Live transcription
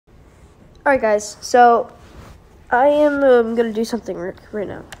Alright guys, so I am going to do something right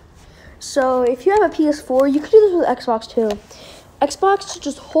now. So if you have a PS4, you could do this with Xbox too. Xbox,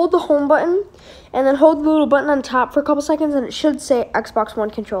 just hold the home button and then hold the little button on top for a couple seconds and it should say Xbox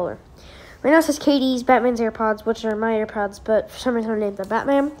One controller. Right now it says KD's Batman's AirPods, which are my AirPods, but for some reason I named them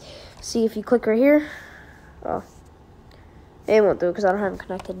Batman. See if you click right here. Oh, it won't do it because I don't have them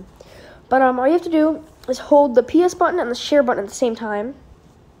connected. But all you have to do is hold the PS button and the share button at the same time.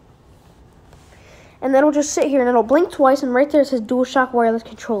 And then it'll just sit here and it'll blink twice, and right there it says DualShock Wireless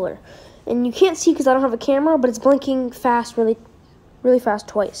Controller. And you can't see because I don't have a camera, but it's blinking fast, really fast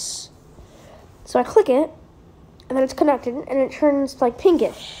twice. So I click it, and then it's connected, and it turns like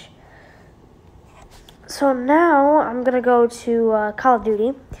pinkish. So now I'm gonna go to Call of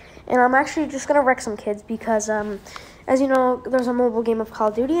Duty, and I'm actually just gonna wreck some kids because, as you know, there's a mobile game of Call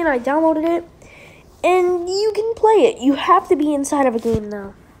of Duty, and I downloaded it, and you can play it. You have to be inside of a game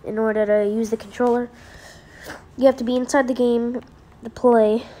now in order to use the controller. You have to be inside the game to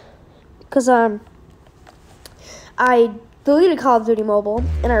play. Because I deleted Call of Duty Mobile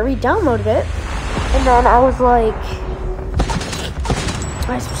and I re-downloaded it, and then I was like,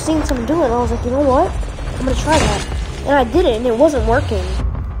 I was seeing someone do it, and I was like, you know what? I'm gonna try that. And I did it, and it wasn't working.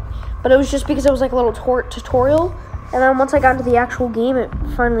 But it was just because it was like a little tutorial, and then once I got into the actual game, it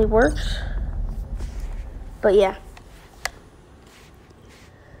finally worked. But yeah.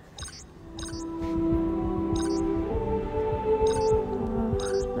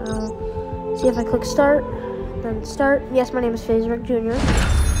 See if I click start, then start. Yes, my name is Phaserick Jr.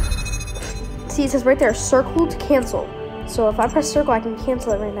 See, it says right there, circle to cancel. So if I press circle, I can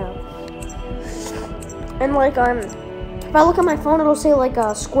cancel it right now. And like if I look at my phone, it'll say like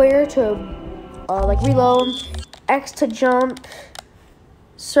square to like reload, X to jump,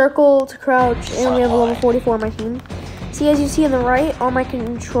 circle to crouch, and we have a level 44 on my team. See, as you see on the right, all my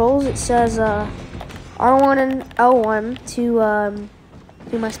controls, it says R1 and L1 to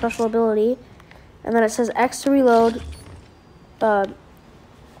do my special ability. And then it says X to reload,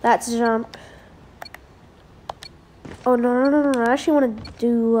 that's jump. Oh, no, I actually want to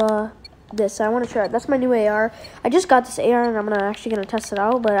do this. I want to try it. That's my new AR. I just got this AR, and I'm actually going to test it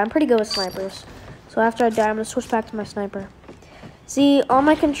out, but I'm pretty good with snipers. So after I die, I'm going to switch back to my sniper. See, all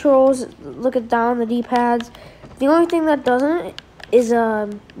my controls, look at down, the D-pads. The only thing that doesn't is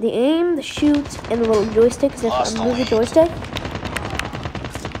the aim, the shoot, and the little joystick, because if I move the joystick,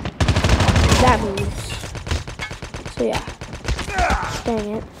 that moves. So yeah.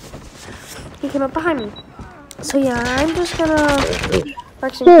 Dang it. He came up behind me. So yeah, I'm just gonna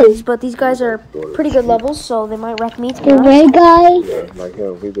wreck some kids, but these guys are pretty good levels, so they might wreck me. The red guy? Yeah, like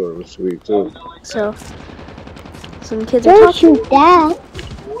him, he doing sweet too. So some kids are Don't talking. shoot that.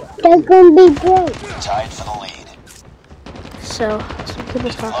 That's gonna be great. Tied for the lead. So some kid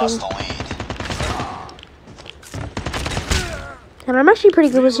was talking. Lost the lead. And I'm actually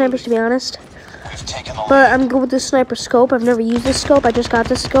pretty good with snipers, to be honest. We've taken the lead. But I'm good with the sniper scope. I've never used this scope. I just got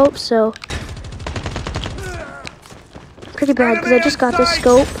this scope, so pretty bad because I just got this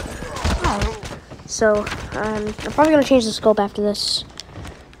scope. So I'm probably gonna change the scope after this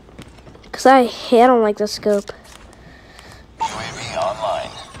because I don't like this scope. UAV online.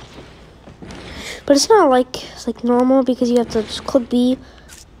 But it's not like normal because you have to just click B,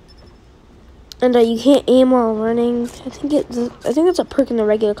 and you can't aim while running. I think it's a perk in the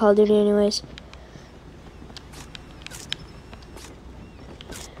regular Call of Duty, anyways.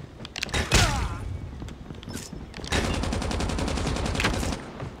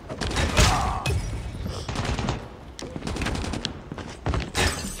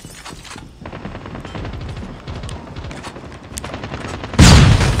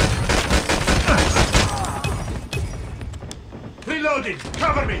 Reloading!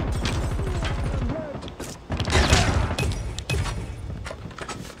 Cover me!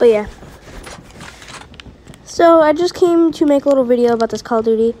 But yeah. So I just came to make a little video about this Call of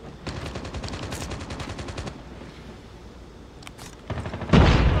Duty.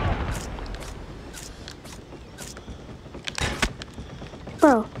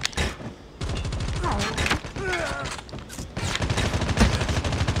 Bro.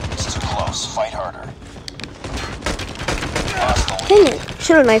 It's too close. Fight harder. Dang it.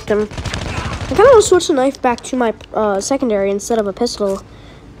 Should have knifed him. I kind of want to switch the knife back to my secondary instead of a pistol.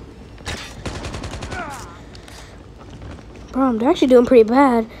 Bro, I'm actually doing pretty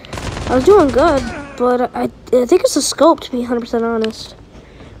bad. I was doing good, but I think it's a scope, to be 100% honest.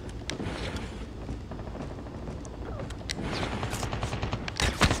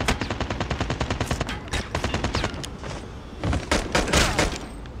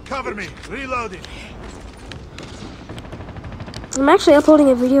 Cover me! Reloading! I'm actually uploading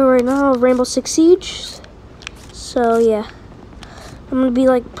a video right now of Rainbow Six Siege. So yeah, I'm gonna be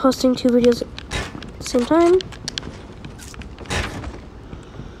like posting 2 videos at the same time.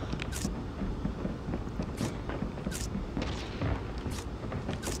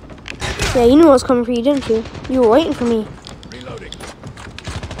 Yeah, you knew I was coming for you, didn't you? You were waiting for me. Reloading.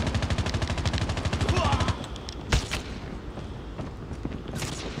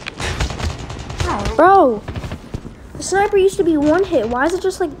 Bro, the sniper used to be 1 hit. Why is it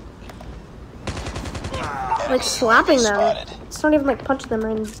just like slapping them? It's not even like punching them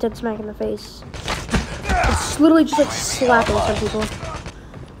right in dead smack in the face. It's literally just like slapping some people.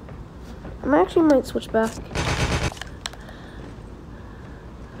 I actually might switch back.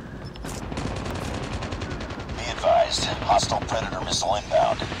 Be advised, hostile Predator missile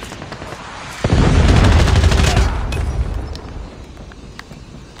inbound.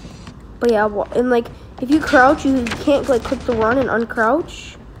 But yeah, and like if you crouch, you can't like click the run and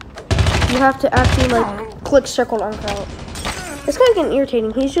uncrouch. You have to actually like click circle to uncrouch. It's kind of getting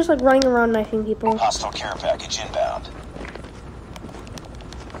irritating. He's just like running around knifing people. Hostile care package inbound.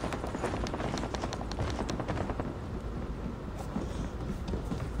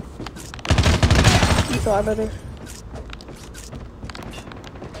 You thought about it.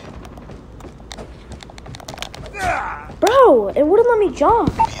 Bro, it wouldn't let me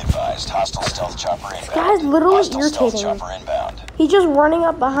jump. Be advised, hostile stealth chopper inbound. This guy's literally Hostile stealth irritating. chopper inbound. He's just running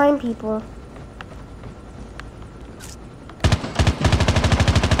up behind people.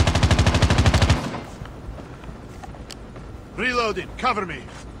 Reloading. Cover me.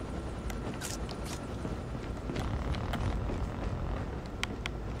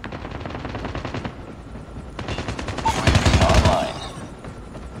 UAV online.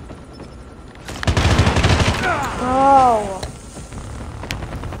 Bro,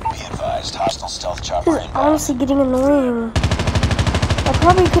 Be advised, hostile stealth chopper this is inbound. honestly getting annoying. I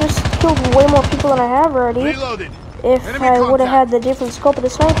probably could have killed way more people than I have already Reloading. if Enemy I would have had contact. the different scope of the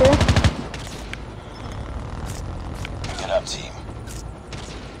sniper. Get up, team.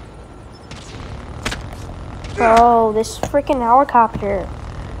 Bro, this freaking helicopter.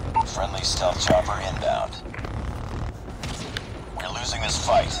 Friendly stealth chopper inbound. We're losing this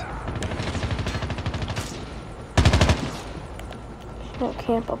fight. Don't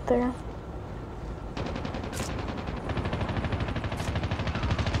camp up there.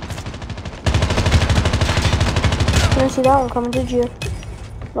 Didn't see that one coming, did you?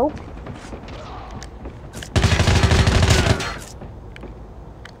 Nope.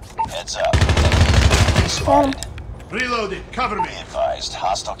 Heads up. Got him. Spotted. Reloading. Cover me. Be advised,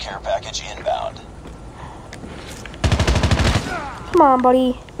 hostile care package inbound. Come on,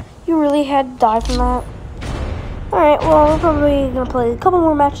 buddy. You really had to die from that. Alright, well, we're probably gonna play a couple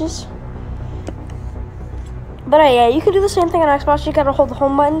more matches. But yeah, you can do the same thing on Xbox. You gotta hold the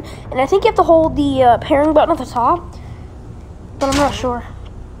home button. And I think you have to hold the pairing button at the top. But I'm not sure.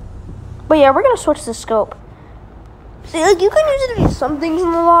 But yeah, we're gonna switch the scope. See, like, you can use it to do some things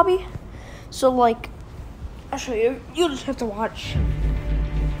in the lobby. So, like, I'll show you. You'll just have to watch.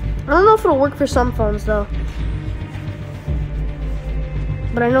 I don't know if it'll work for some phones, though.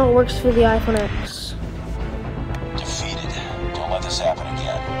 But I know it works for the iPhone X. Defeated. Don't let this happen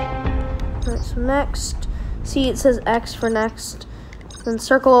again. Alright, so next. See, it says X for next. Then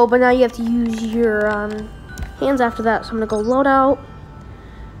circle O, but now you have to use your hands after that. So I'm going to go load out.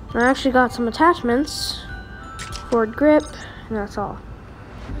 And I actually got some attachments. Forward grip, and that's all.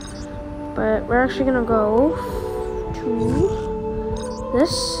 But we're actually going to go to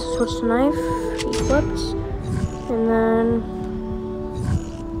this. Switch to knife. Equipped. And then...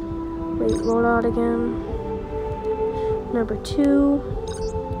 wait, load out again. Number 2.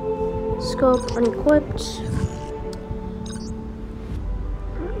 Scope unequipped.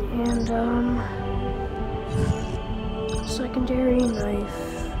 And secondary knife.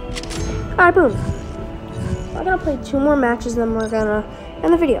 Alright, boom. I'm gonna play 2 more matches, then we're gonna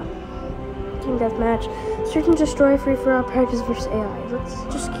end the video. Team deathmatch. Search and destroy free for all practice versus AI. Let's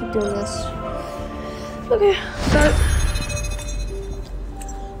just keep doing this. Okay, start.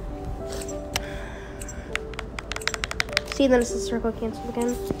 See, then it's the circle cancel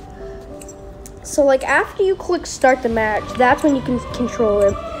again. So, like, after you click start the match, that's when you can control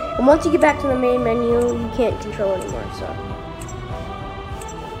it. And once you get back to the main menu, you can't control anymore, so.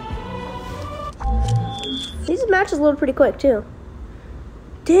 These matches load pretty quick, too.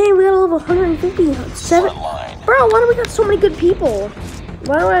 Dang, we got a level 157. Bro, why do we got so many good people?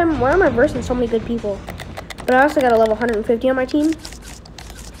 Why am I versing so many good people? But I also got a level 150 on my team.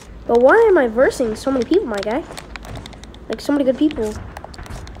 But why am I versing so many people, my guy? Like, so many good people.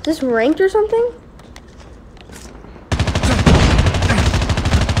 Is this ranked or something?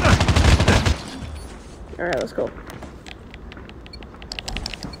 Alright, let's go.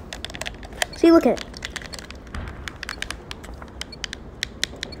 See, look at it.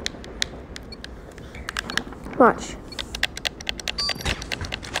 Watch.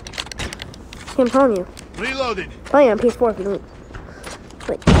 I'm telling you. Reloaded. Playing on PS4 if you don't.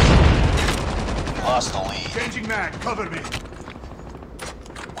 Like, Lost the lead. Changing mag. Cover me.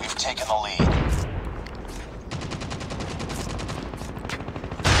 We've taken the lead.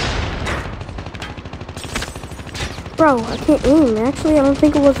 bro, I can't aim. Actually, I don't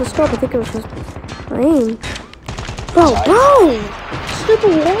think it was the scope. I think it was just my aim. Bro,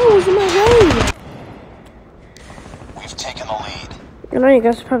 stupid wall was in my way. We've taken the lead. I know you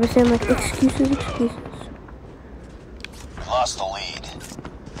guys are probably saying like excuses. We lost the lead.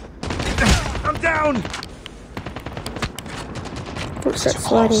 I'm down. Don't start Too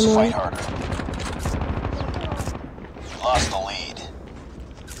sliding close. more. Fight harder. We lost the lead.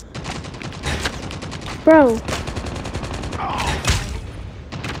 Bro,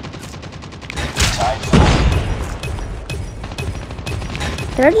 Tied for the lead.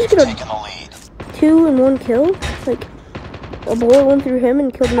 did I just get Taking the lead. a 2 and 1 kill? Like, a bullet went through him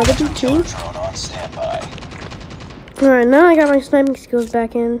and killed another dude Killer too? drone on standby. Alright, now I got my sniping skills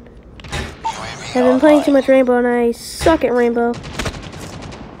back in. UAV I've been playing too online. much Rainbow and I suck at Rainbow. Care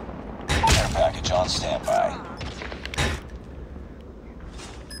package on standby.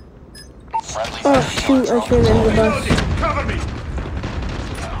 Friendly Oh fire shoot, killer I threw him drone into the deployed. bus. Cover me.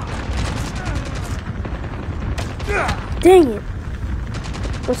 Dang it.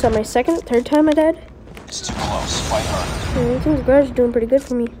 What's that, my third time I died? It's too close. Fight harder. I think the garage is doing pretty good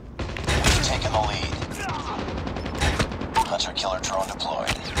for me. We've taken the lead. Hunter killer drone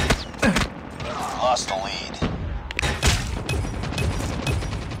deployed. We lost the lead.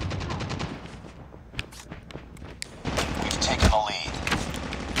 We've taken the lead.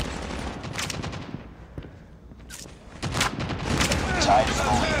 Tied for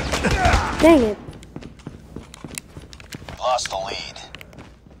the lead. Dang it. We lost the lead.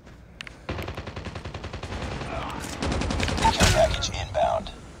 Care package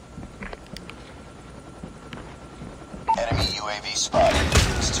inbound. Enemy UAV spotted.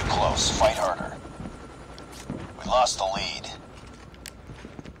 It's too close. Fight harder. We lost the lead.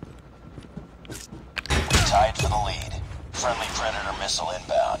 Tied for the lead. Friendly Predator missile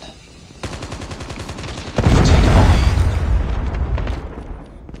inbound. Taking the lead.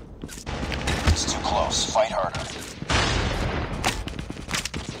 It's too close. Fight harder.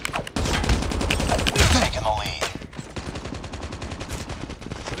 We've taken the lead.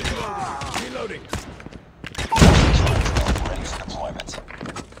 Reloading. Killer drone ready for deployment.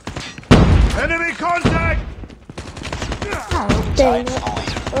 Enemy contact. Dang Tied it. for the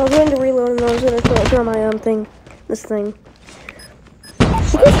lead. I was going to reload and I was going to throw my thing. This thing. You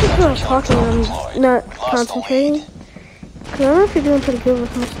guys keep talking and I'm not concentrating. Cause I don't know if you're doing pretty good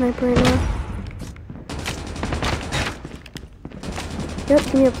with my sniper right now. Yep,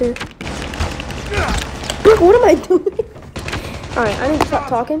 give me up there. Look, what am I doing? Alright, I need to stop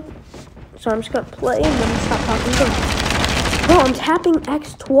talking. So I'm just gonna play and then stop talking again. Bro, I'm tapping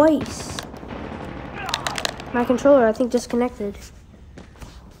X twice. My controller, I think, disconnected.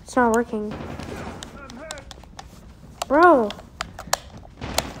 It's not working. Bro.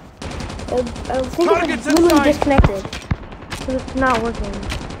 I think Target's it's literally inside. disconnected. Because it's not working.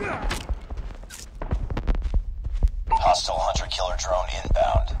 Hostile hunter killer drone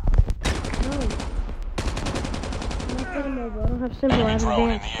inbound. No. I'm not playing mobile. I don't have simple, I Enemy have drone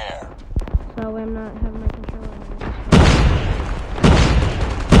in advanced. the air. So that way I'm not having my controller.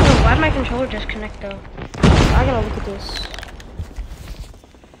 Oh, why'd my controller disconnect though? I gotta look at this.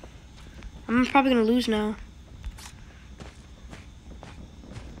 I'm probably gonna lose now.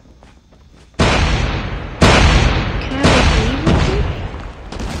 Can I leave real quick?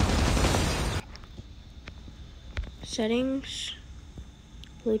 Settings.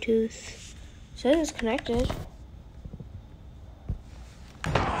 Bluetooth. Says it's connected.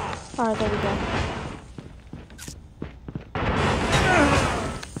 Alright, there we go.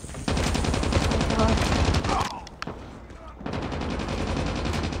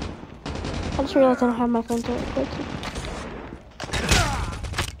 I just realized I don't have my phone to record.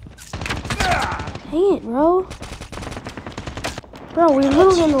 Dang it, bro. Bro, we're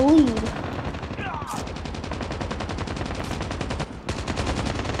literally in the lead.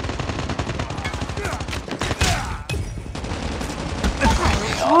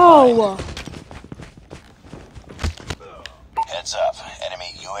 Oh! Heads up. Enemy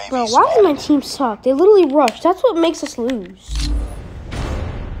UAV Bro, why does spotted. my team suck? They literally rush. That's what makes us lose.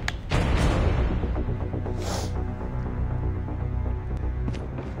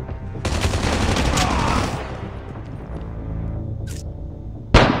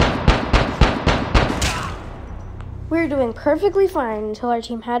 were doing perfectly fine until our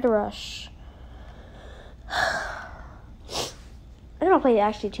team had to rush. I'm gonna play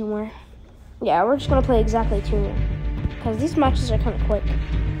actually 2 more. Yeah, we're just gonna play exactly 2 more. Because these matches are kind of quick.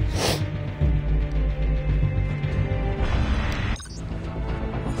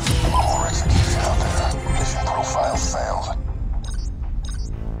 More execution out there. Mission profile failed.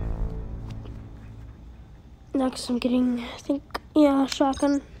 Next, I'm getting, I think, yeah,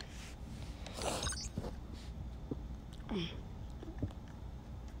 shotgun.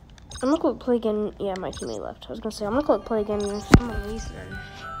 I'm gonna go play again. Yeah, my teammate left. I was gonna say, I'm gonna go play again if someone leaves then.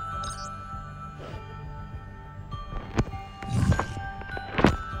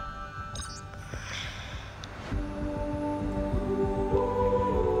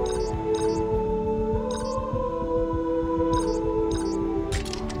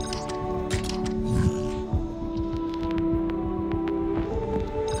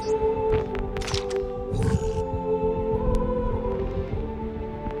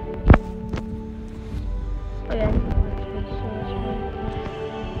 Oh yeah.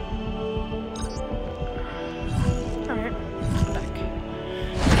 Alright, back.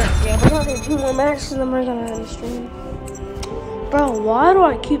 Yeah, we're gonna do 2 more matches and then we're gonna end the stream. Bro, why do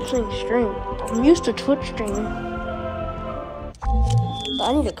I keep saying stream? I'm used to Twitch streaming. But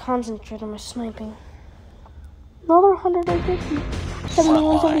I need to concentrate on my sniping. Another 150.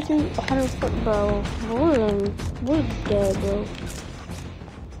 71, 73, 140, bro. We're dead, bro.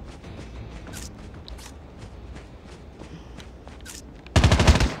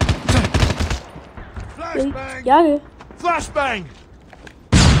 Flashbang! Yeah. Flashbang!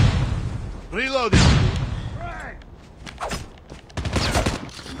 Reloading.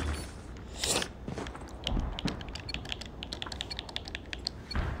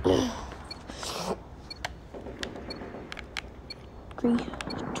 Three,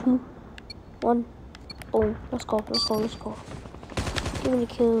 2, 1. Boom. Let's go. Let's go. Let's go. Give me the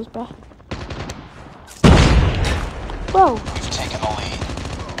kills, bro. Bro. We've taken the lead.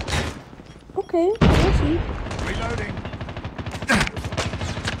 Okay. Let's see. Reloading.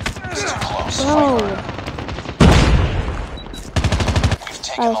 It's too close. Bro. We've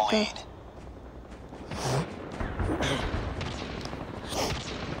taken the lead.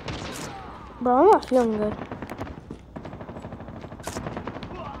 Bro, I'm not feeling good.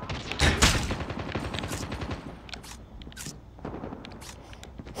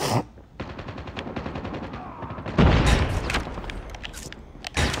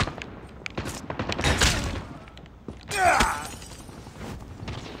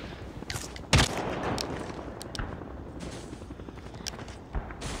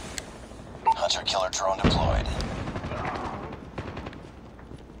 Hunter-killer drone deployed.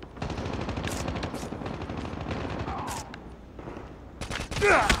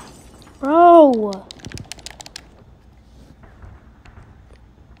 Bro.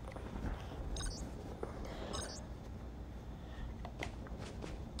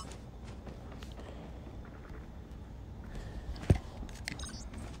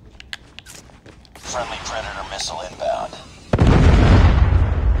 Friendly Predator missile inbound.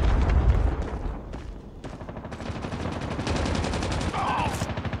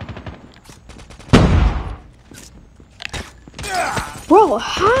 Bro,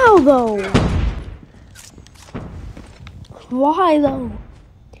 how though? Why though?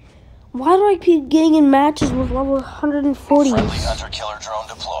 Why do I keep getting in matches with level 140s? Friendly hunter-killer drone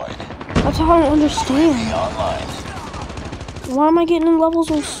deployed. That's how I don't understand. UAV online. Why am I getting in levels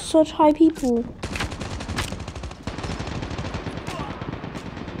with such high people?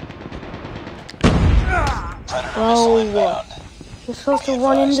 Predator missile inbound. You're supposed to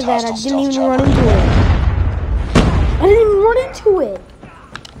run into that. I didn't even run into it. I didn't even run into it.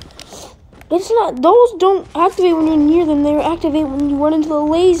 It's not. Those don't activate when you're near them. They activate when you run into the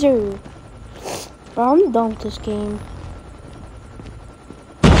laser. Bro, I'm done with this game.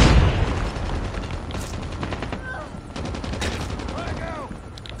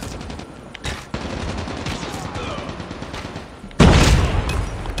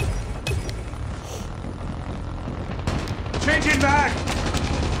 Changing back.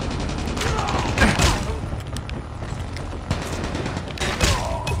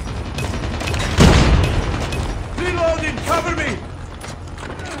 Reloading. Cover me.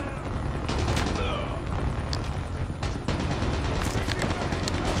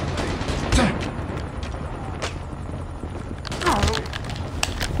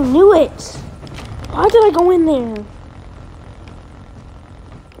 I knew it. Why did I go in there?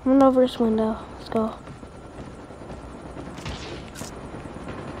 Run over this window. Let's go.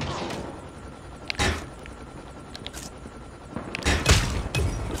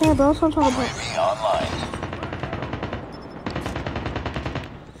 Yeah, bro, that's what I'm talking about. UAV online.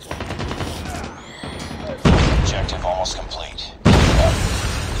 Objective almost complete. Keep it up.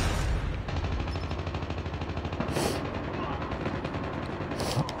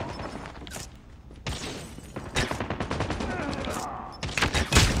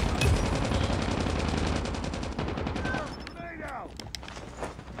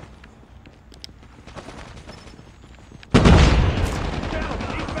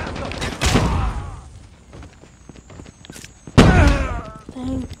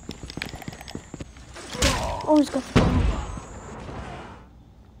 Dang. Always got the bomb.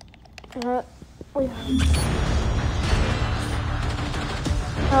 Wait.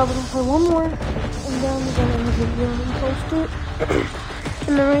 We're gonna play one more, and then we're gonna end the video and post it.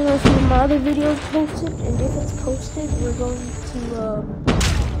 And then we're gonna see my other videos posted, and if it's posted, we're going to,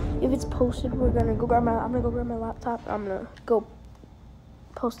 if it's posted, we're gonna go grab I'm gonna go grab my laptop, I'm gonna go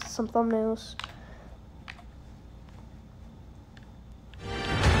post some thumbnails.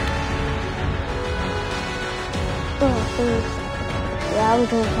 Yeah, I was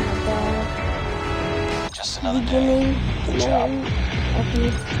doing kind of bad. Just another Beginning, day. and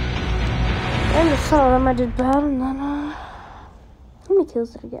then and some of them I did bad, and then how many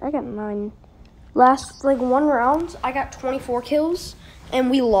kills did I get? I got 9. Last one round, I got 24 kills, and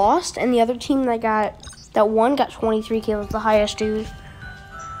we lost. And the other team that won got 23 kills, the highest dude.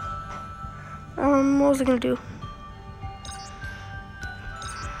 What was I gonna do?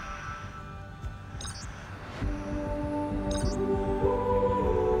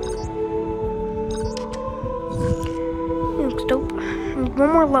 Looks dope.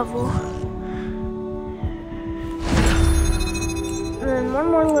 One more level. And then one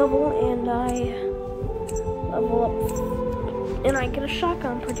more level and I level up. And I get a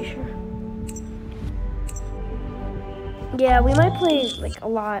shotgun, I'm pretty sure. Yeah, we might play a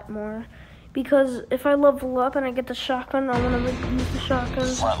lot more. Because if I level up and I get the shotgun, I wanna use the shotgun.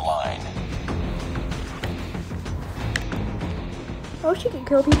 Front line. I wish you could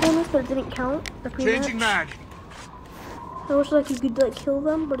kill people in this, but it didn't count. Changing mag. I wish you could kill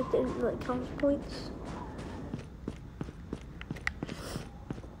them, but it didn't count as points.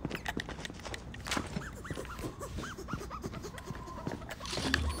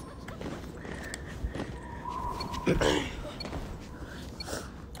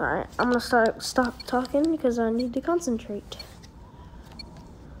 Alright, I'm gonna stop talking because I need to concentrate.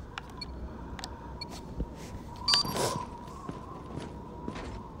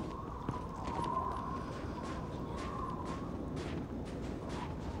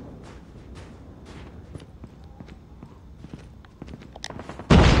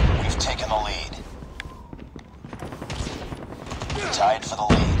 Taking the lead. Tied for the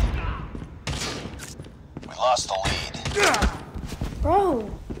lead. We lost the lead. Bro.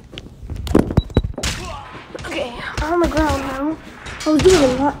 Okay, I'm on the ground now. I was doing a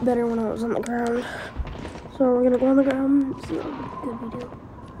lot better when I was on the ground. So we're gonna go on the ground and see how good we do.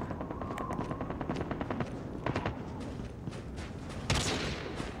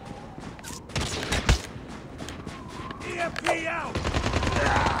 EMP out!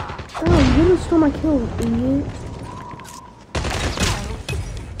 Oh, you just stole my kill, idiot.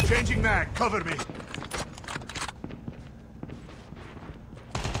 Changing mag, cover me.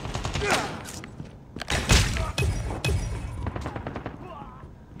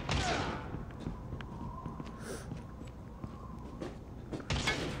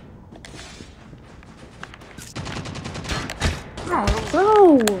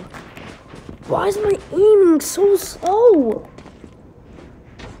 Bro! Why is my aiming so slow?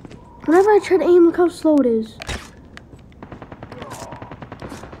 Whenever I try to aim, look how slow it is.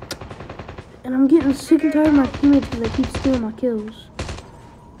 And I'm getting sick and tired of my teammates because they keep stealing my kills.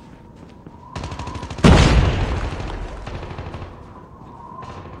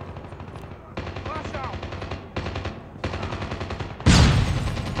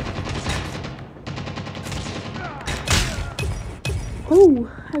 Oh,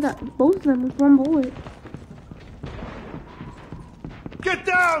 I got both of them with one bullet. Get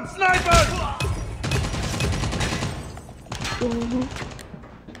down, sniper!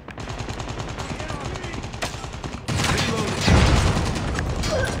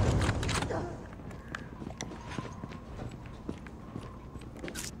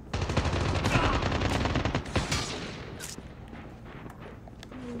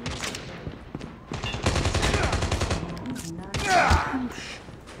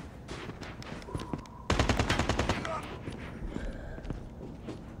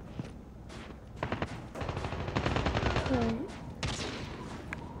 Alright.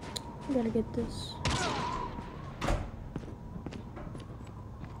 I gotta get this.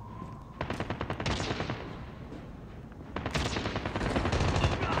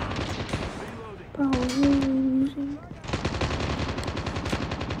 Bro, we're losing.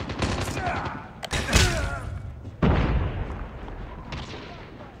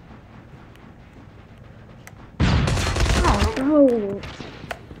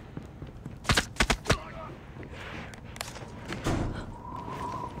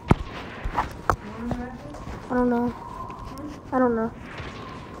 I don't know. I don't know.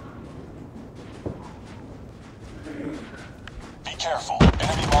 Be careful.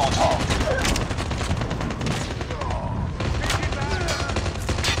 Enemy Molotov.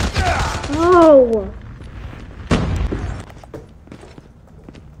 No!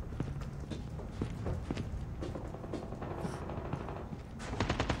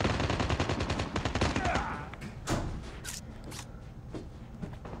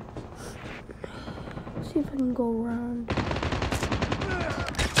 See if I can go around.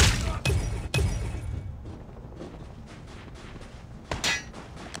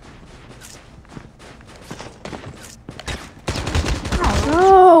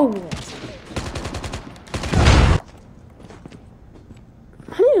 No!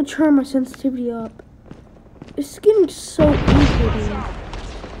 I need to turn my sensitivity up. It's getting so irritating.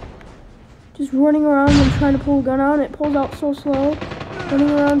 Just running around and trying to pull a gun out, and it pulls out so slow.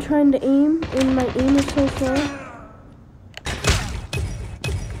 Running around trying to aim, and my aim is so slow.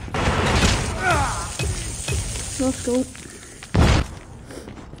 Let's go.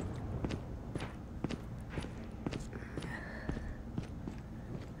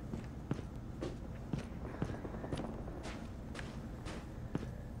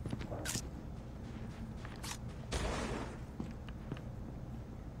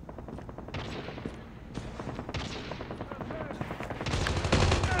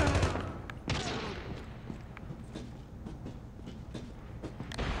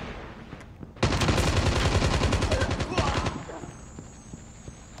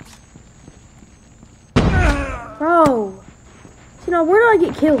 Bro. See, now where did I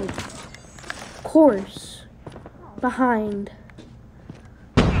get killed? Of course. Behind.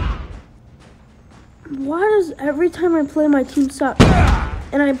 Why does every time I play my team suck?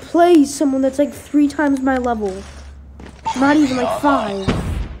 And I play someone that's like 3 times my level. Not even like 5.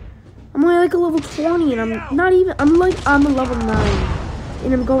 I'm only like a level 20 and I'm not even, I'm a level 9.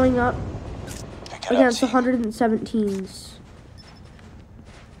 And I'm going up against 117s.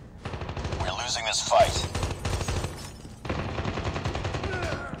 We're losing this fight.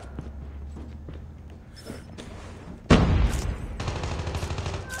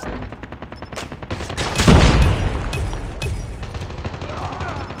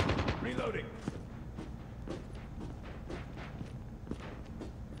 Reloading.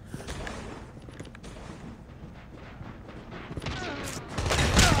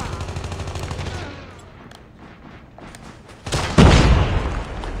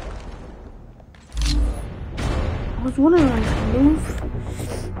 I was wondering if I could move.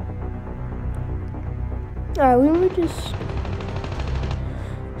 Alright, we were just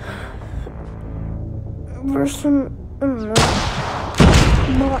versus some, I don't know,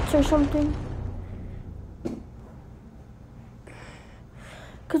 bots or something.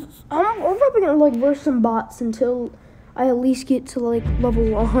 Cause I'm probably gonna like verse some bots until I at least get to like level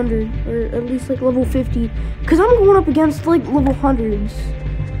 100 or at least like level 50. Cause I'm going up against like level 100s.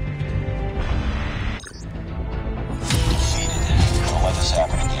 Don't let this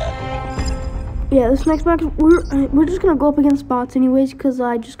happen again. Yeah, this next match, we're just gonna go up against bots anyways, cause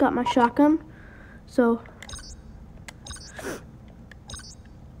I just got my shotgun, so.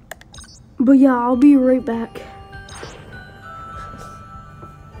 But yeah, I'll be right back.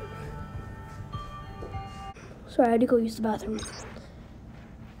 Sorry, I had to go use the bathroom.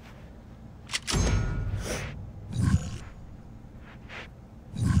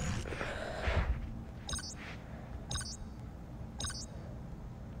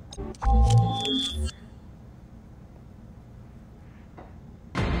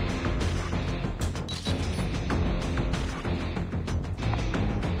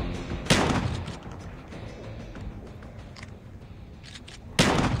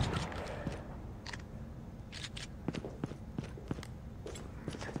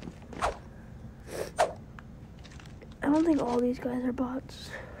 I don't think all these guys are bots.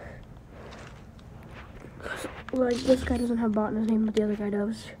 Like, this guy doesn't have bot in his name, but the other guy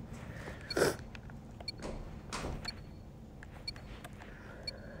does.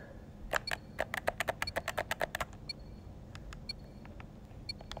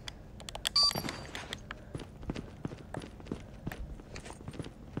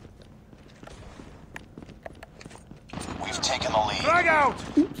 We've taken the lead. Frag out!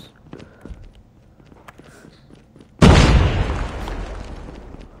 Oops.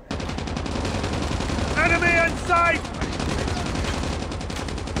 Enemy in sight!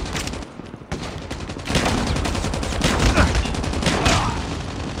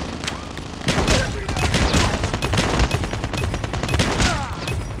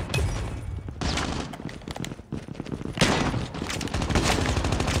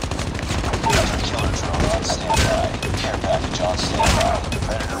 Killer drone on standby. package on standby.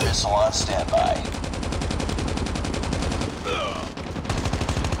 Predator missile on standby.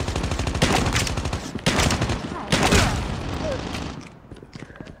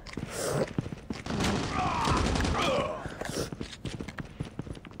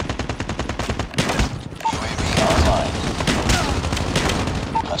 UAV online.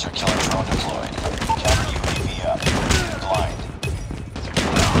 Hunter killer drone deployed. Counter UAV up. Blind.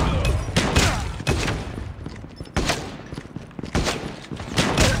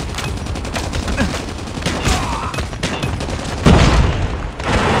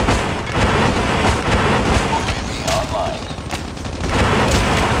 UAV online.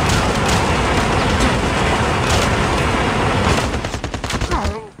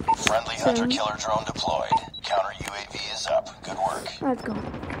 Friendly hunter killer drone deployed. Counter UAV is up. Good work. Let's go.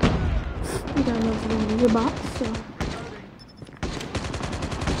 You don't know the your box, so.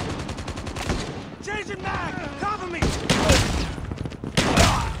 Changing mag! Cover me!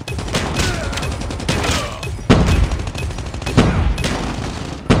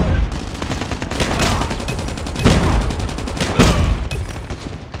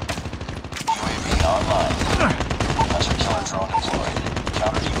 UAV online. Hunter killer drone deployed.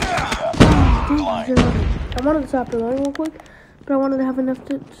 Counter UAV up. Blind. I wanted to stop reloading real quick, but I wanted to have enough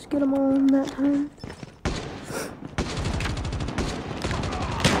to just get them all in that time.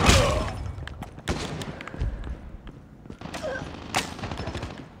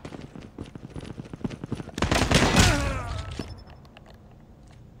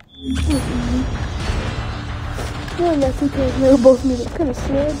 Yeah, that's because they were both moving kind of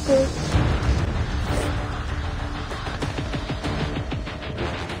slow, but.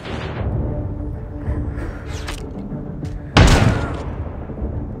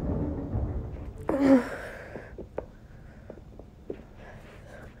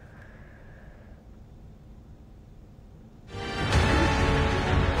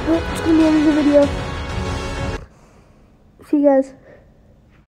 Well, it's gonna be the end of the video. See you guys.